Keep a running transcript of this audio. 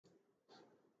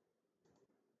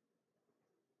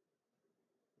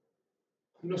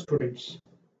Hello students,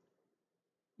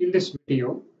 in this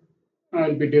video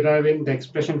I'll be deriving the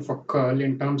expression for curl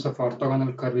in terms of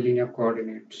orthogonal curvilinear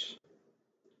coordinates.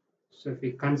 So if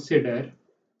we consider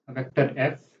a vector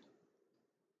f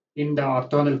in the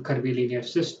orthogonal curvilinear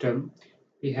system,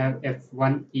 we have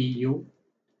f1 EU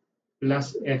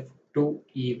plus f2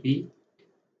 EV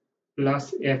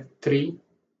plus f3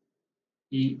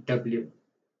 EW.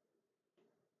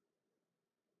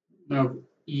 Now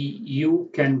EU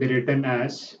can be written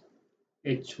as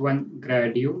h1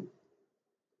 grad u,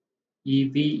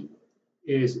 EV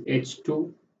is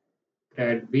h2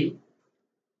 grad v,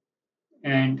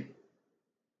 and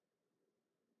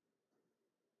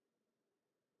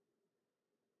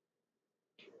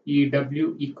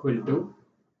EW equal to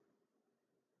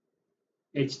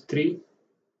H3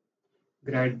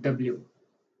 grad W.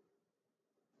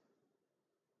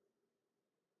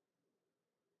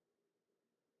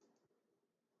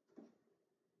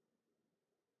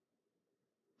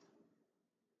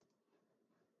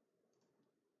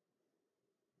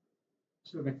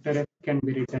 So vector F can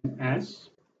be written as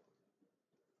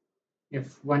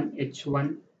F1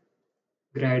 H1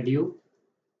 grad U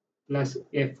plus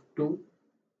F2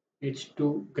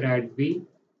 H2 grad V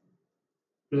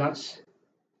plus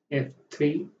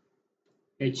F3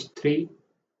 H3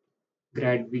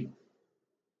 grad V.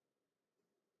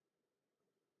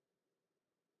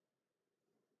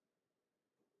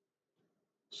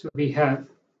 So we have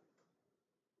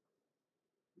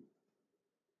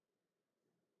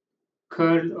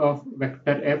curl of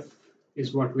vector F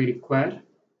is what we require.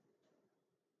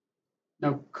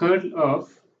 Now curl of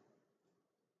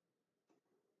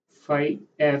phi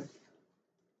F,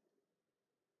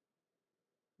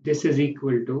 this is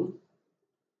equal to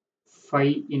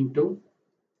phi into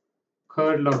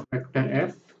curl of vector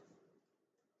F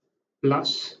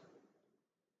plus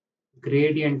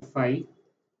gradient phi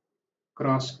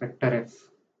cross vector F.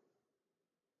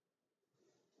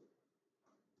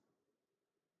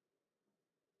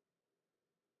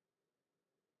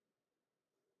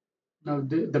 Now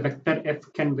the vector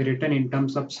F can be written in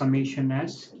terms of summation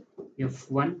as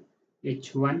F1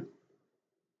 H1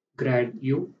 grad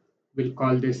U. We'll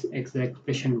call this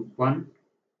expression 1.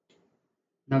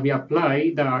 Now we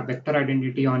apply the vector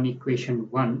identity on equation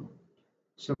 1.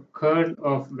 So curl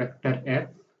of vector F,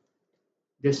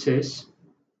 this is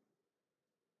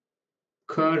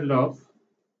curl of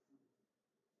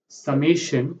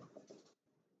summation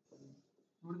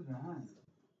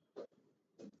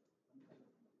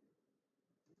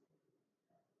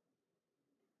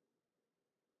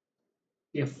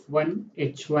F1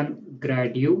 H1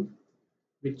 grad U,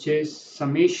 which is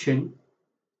summation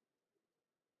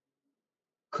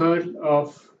curl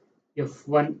of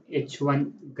F1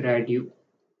 H1 grad U.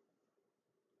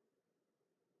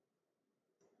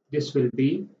 This will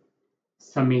be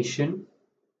summation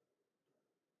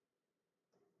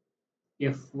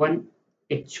F1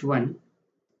 H1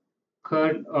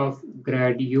 curl of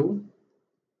grad U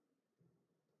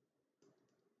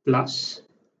plus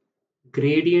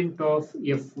gradient of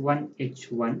F1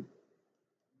 H1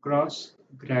 cross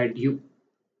grad U.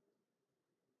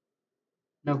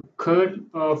 Now curl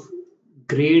of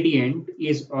gradient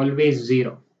is always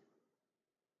 0.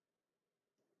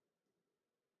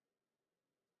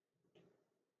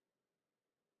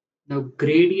 Now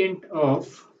gradient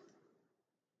of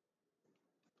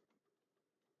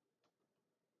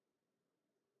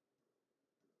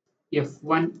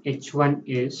F1 H1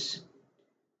 is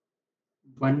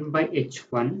 1 by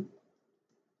H1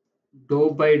 dou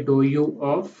by dou U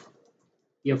of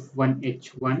F1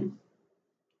 H1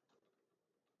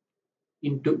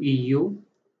 into EU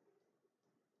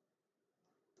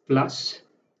plus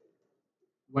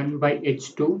 1 by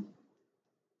H2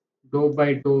 dou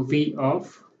by dou V of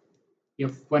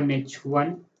F1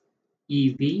 H1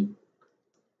 EV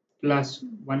plus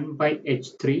 1 by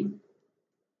H3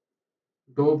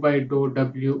 dou by dou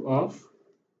W of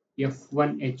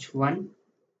F1 H1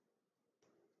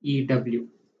 EW.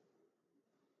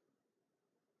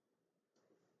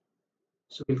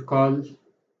 So we'll call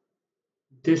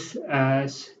this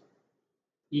as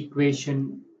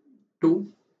equation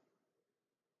 2.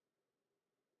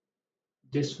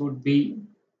 This would be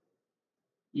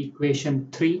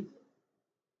equation 3,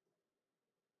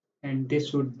 and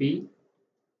this would be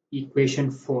equation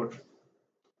 4.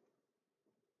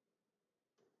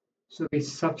 So we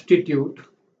substitute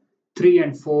 3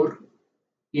 and 4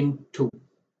 in 2.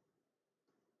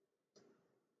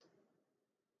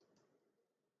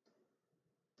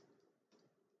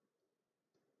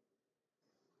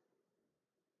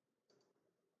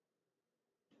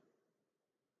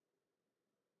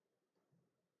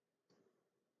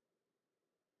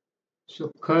 So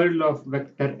curl of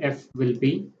vector f will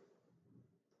be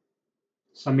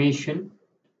summation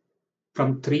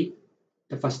from 3.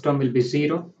 The first term will be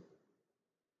 0.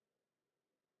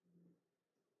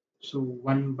 So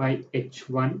 1 by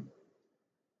h1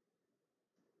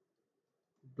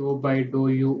 dou by dou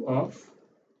u of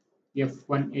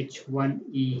f1 h1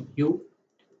 eu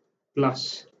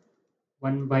plus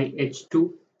 1 by h2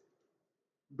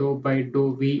 dou by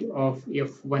dou v of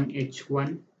f1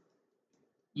 h1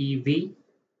 ev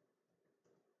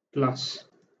plus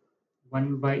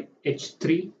 1 by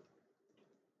h3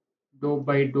 dou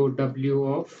by dou w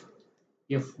of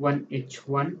f1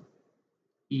 h1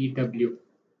 ew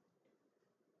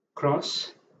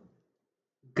cross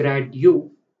grad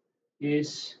u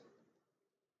is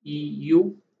eu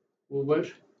over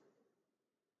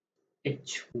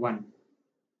h1.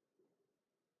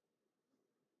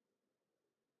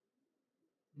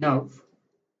 Now,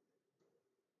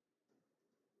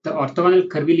 the orthogonal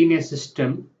curvilinear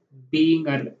system being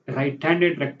a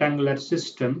right-handed rectangular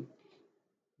system,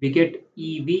 we get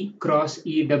EV cross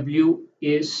EW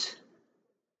is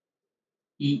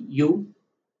EU,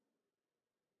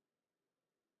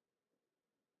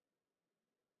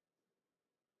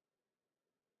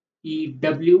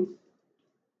 EW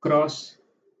cross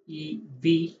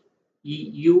EV,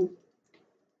 EU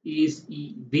is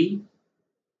EV,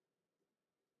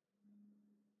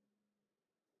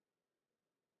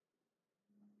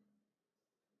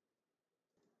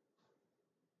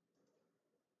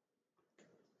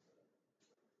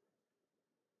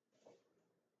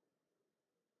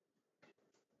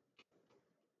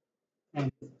 and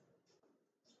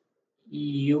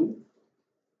EU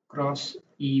cross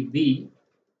EV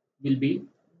will be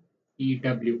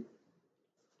EW.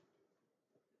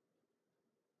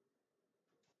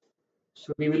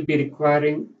 So we will be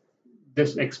requiring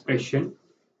this expression.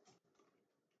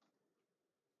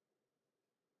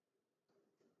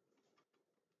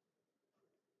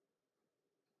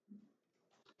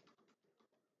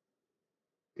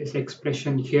 This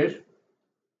expression here,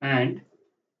 and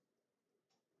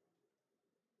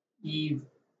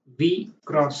EV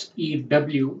cross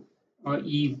EW or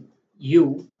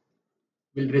EU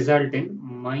will result in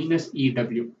minus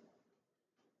EW.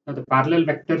 Now the parallel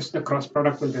vectors, the cross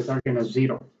product will result in a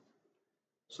 0.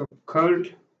 So curl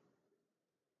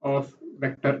of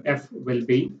vector f will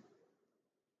be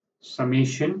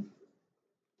summation.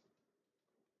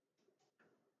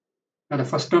 Now the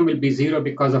first term will be 0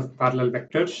 because of parallel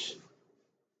vectors.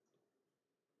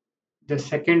 The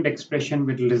second expression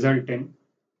will result in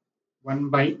 1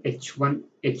 by h1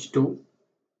 h2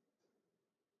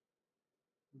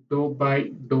 dou by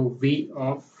dou v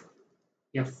of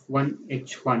f1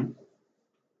 h1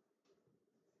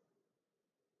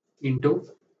 into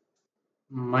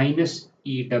minus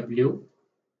EW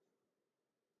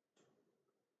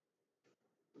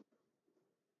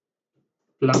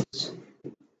plus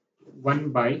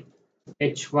 1 by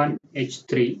h1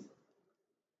 h3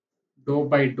 dou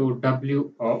by dou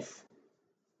w of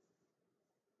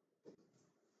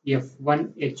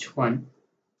f1 h1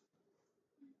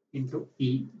 into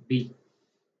EB.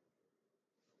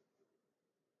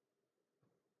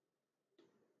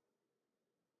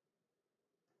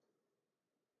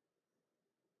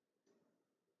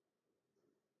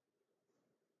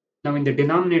 Now in the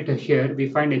denominator here we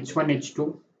find h1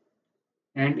 h2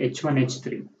 and h1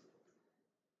 h3.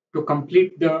 To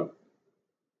complete the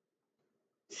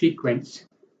sequence,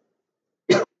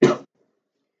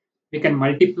 we can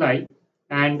multiply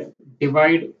and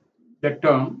divide the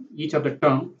term, each of the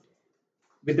term,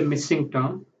 with the missing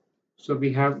term. So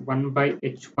we have 1 by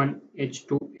h1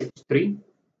 h2 h3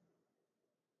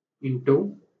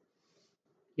 into,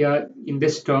 here in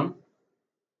this term,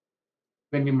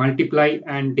 when we multiply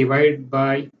and divide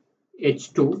by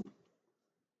h2,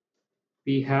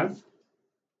 we have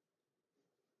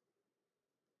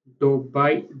dou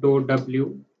by dou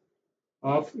w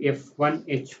of f1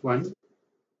 h1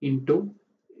 into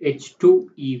h2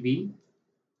 ev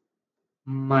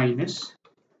minus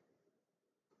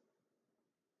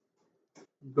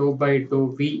dou by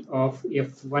dou v of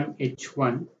f1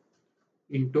 h1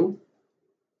 into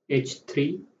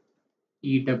h3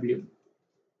 ew.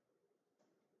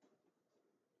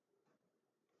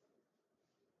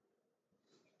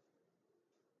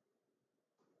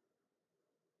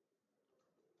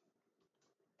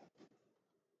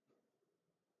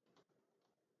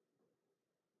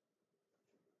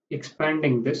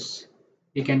 Expanding this,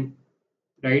 we can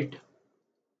write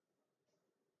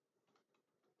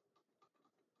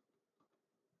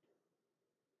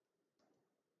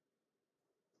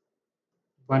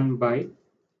 1 by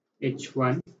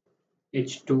h1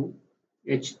 h2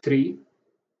 h3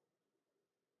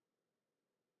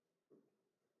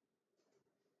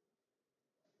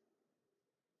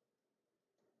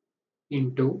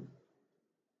 into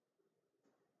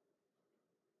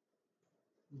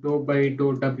dou by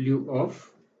dou w of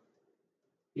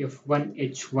F1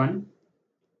 H1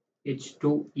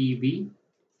 H2 EV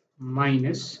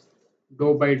minus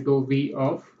dou by dou V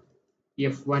of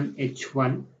F1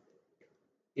 H1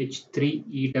 H3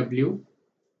 EW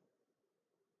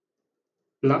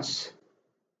plus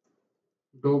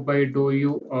dou by dou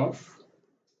U of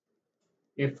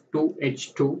F2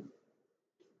 H2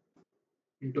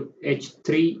 into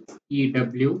H3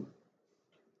 EW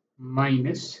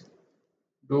minus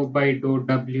dou by dou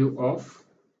W of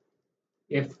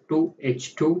F2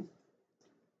 H2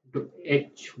 to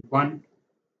H1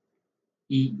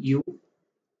 EU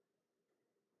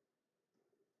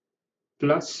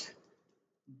plus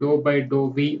dou by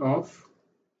dou V of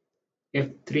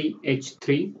F3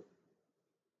 H3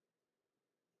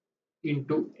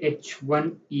 into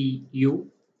H1 EU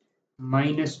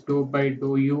minus dou by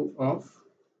dou U of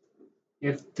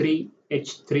F3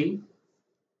 H3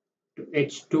 to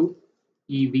H2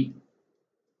 EV.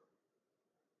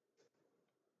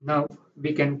 Now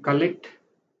we can collect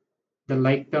the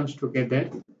like terms together.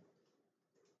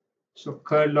 So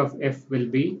curl of F will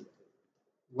be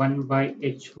 1 by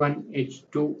H1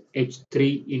 H2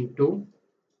 H3 into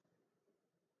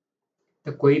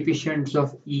the coefficients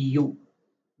of EU,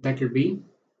 that will be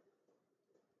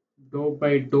dou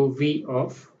by dou V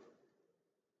of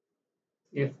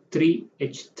F3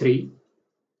 H3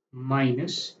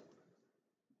 minus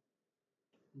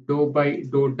dou by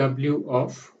dou W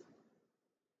of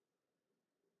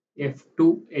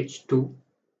F2 H2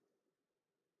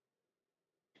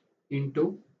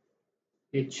 into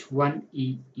H1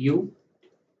 EU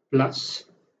plus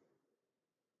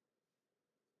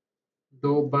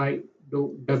dou by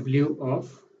dou W of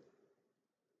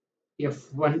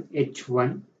F1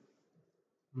 H1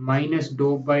 minus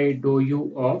dou by dou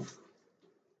U of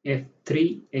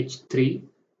F3 H3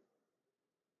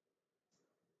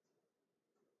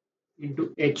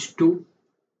 into H2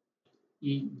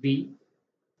 EV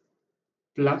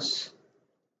plus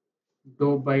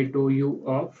dou by dou U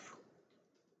of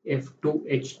F2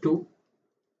 H2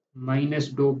 minus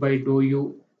dou by dou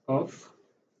U of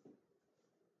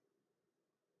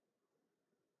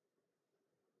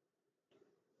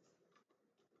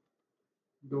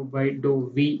dou by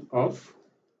dou V of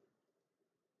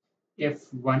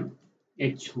F1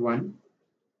 H1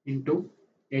 into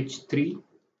H3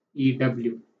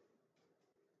 EW.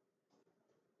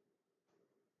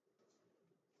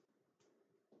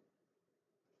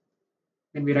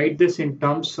 When we write this in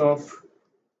terms of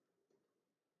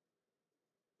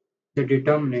the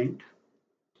determinant,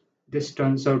 this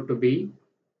turns out to be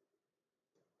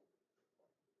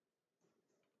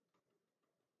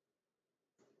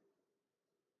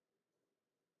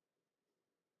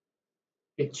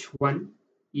H1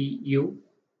 EU,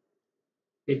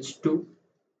 H2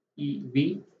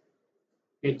 EV,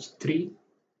 H3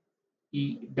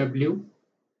 EW,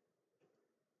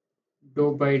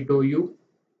 dou by dou U,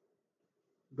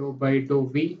 dou by dou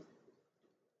V,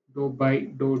 dou by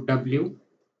dou W.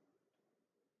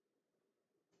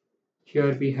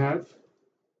 Here we have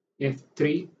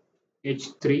F3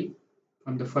 H3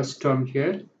 on the first term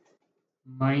here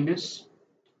minus,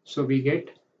 so we get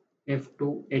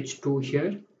F2 H2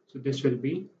 here, so this will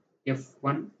be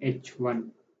F1 H1.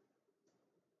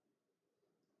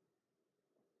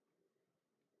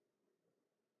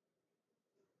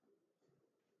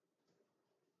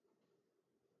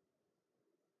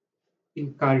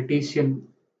 In Cartesian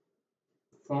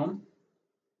form,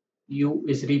 U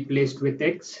is replaced with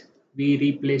X, V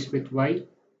replaced with Y,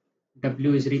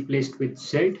 W is replaced with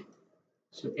Z.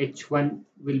 So H1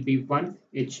 will be 1,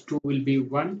 H2 will be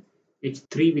 1,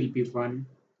 H3 will be 1.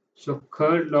 So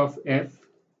curl of F,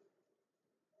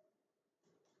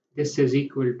 this is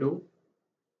equal to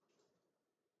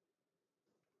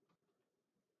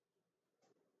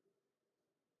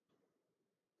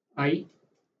I,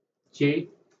 J,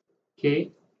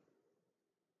 K,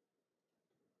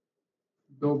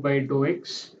 dou by dou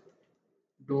X,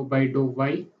 dou by dou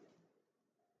Y,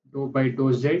 dou by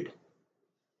dou Z,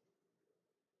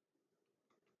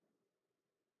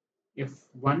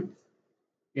 F1,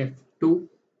 F2,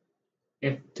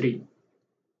 F3.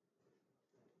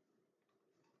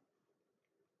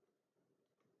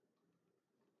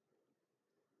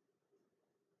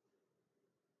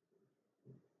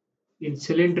 In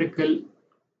cylindrical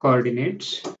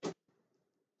coordinates,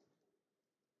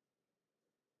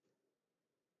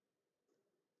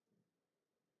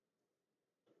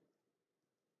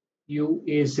 U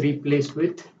is replaced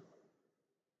with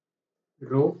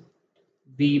rho,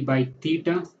 V by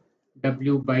theta,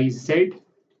 W by Z,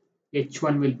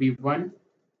 H1 will be 1,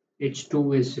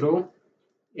 H2 is rho,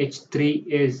 H3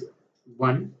 is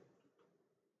 1.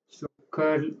 So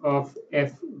curl of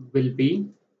F will be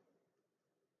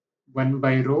 1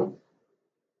 by rho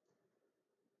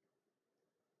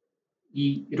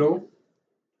E rho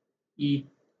E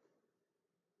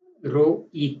rho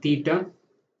E theta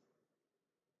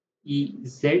E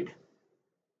z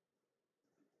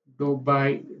dou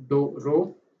by dou rho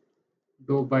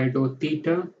dou by dou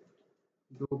theta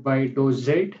dou by dou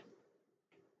z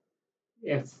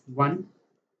F1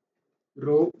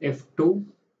 rho F2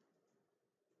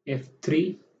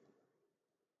 F3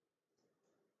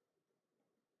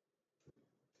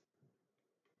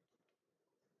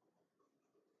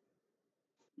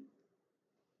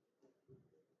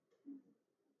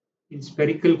 in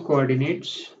spherical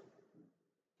coordinates.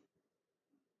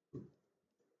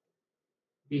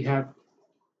 We have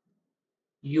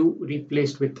u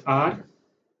replaced with r,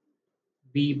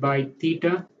 v by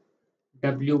theta,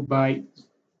 w by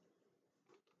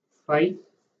phi.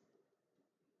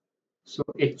 So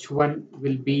h1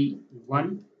 will be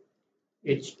 1,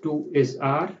 h2 is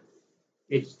r,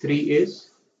 h3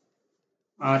 is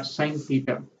r sine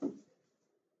theta.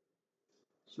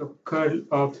 So curl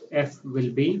of f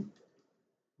will be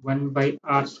 1 by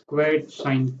r squared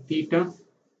sine theta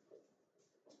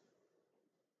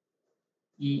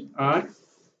er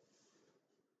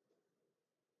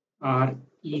r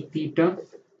e theta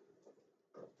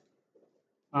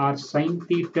r sine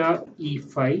theta e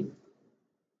phi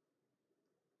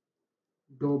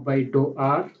dou by dou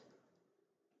r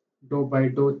dou by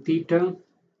dou theta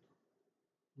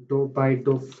dou by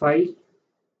dou phi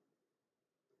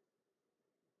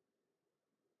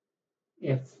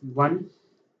f1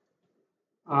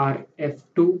 r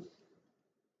f2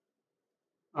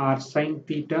 r sine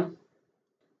theta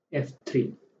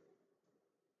f3.